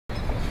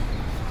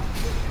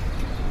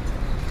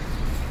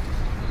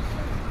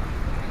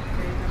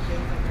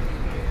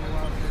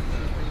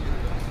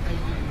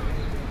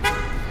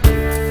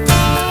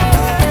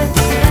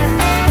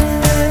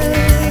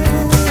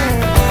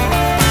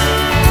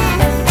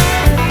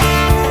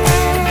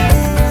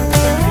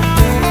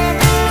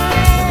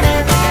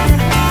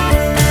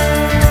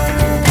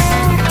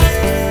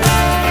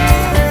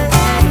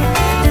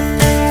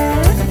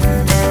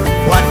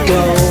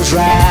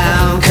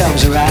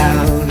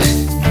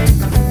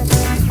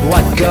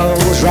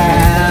goes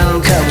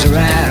round comes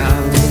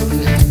around.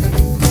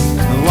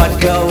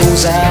 What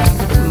goes up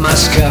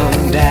must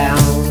come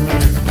down.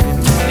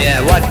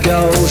 Yeah, what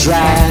goes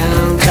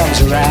round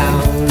comes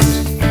around.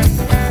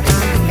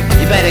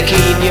 You better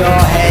keep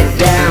your head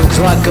down, 'cause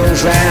what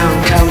goes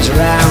round comes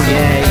around,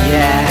 yeah,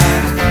 yeah.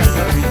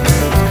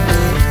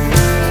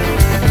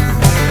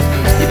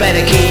 You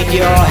better keep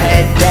your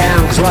head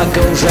down, 'cause what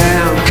goes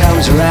round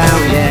comes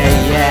around, yeah,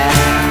 yeah.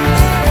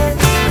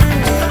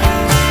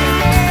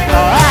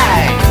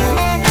 Alright.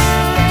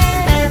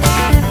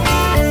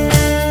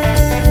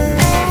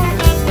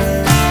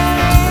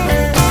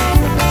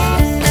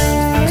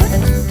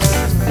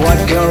 What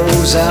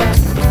goes up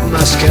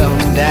must come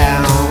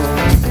down.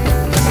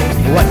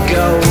 What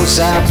goes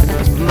up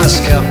must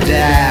come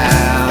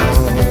down.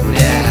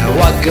 Yeah,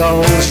 what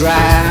goes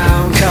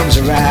round comes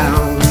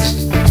around.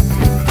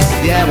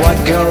 Yeah, what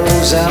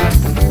goes up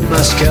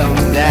must come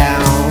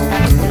down.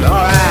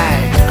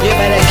 Alright, you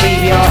better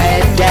keep your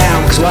head down,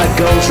 'cause what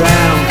goes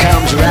round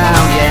comes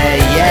around, yeah,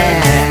 yeah.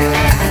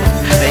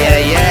 Yeah,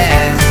 yeah.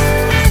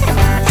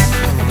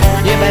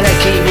 You better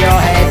keep your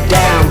head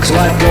down, 'cause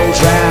what goes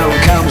round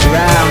comes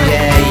around,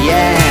 yeah,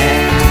 yeah.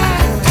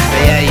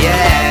 Yeah,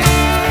 yeah.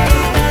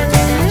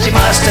 She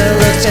must have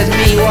looked at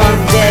me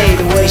one day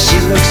the way she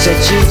looks at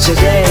you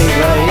today,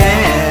 but yeah.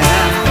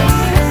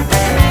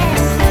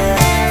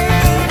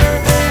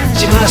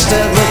 She must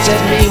have looked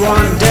at me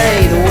one day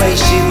the way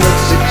she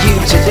looks at you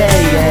today,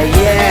 yeah,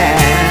 yeah.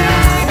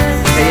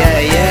 Yeah,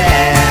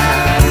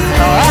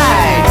 yeah.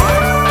 Alright.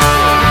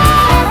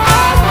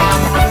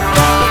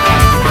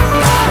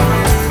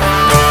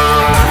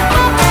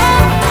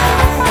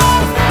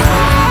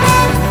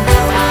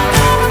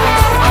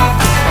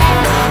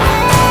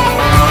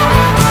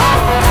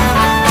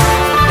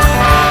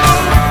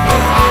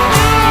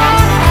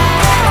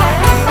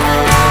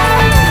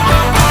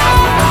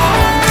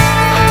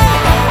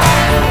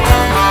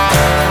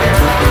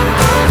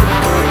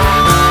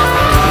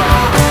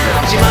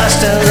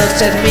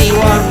 Looked at me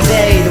one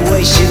day the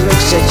way she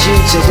looks at you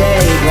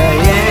today, but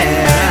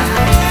yeah.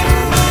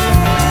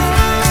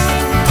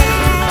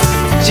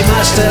 She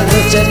must have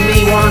looked at me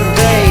one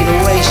day the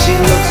way she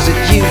looks at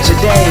you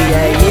today,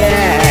 yeah, yeah.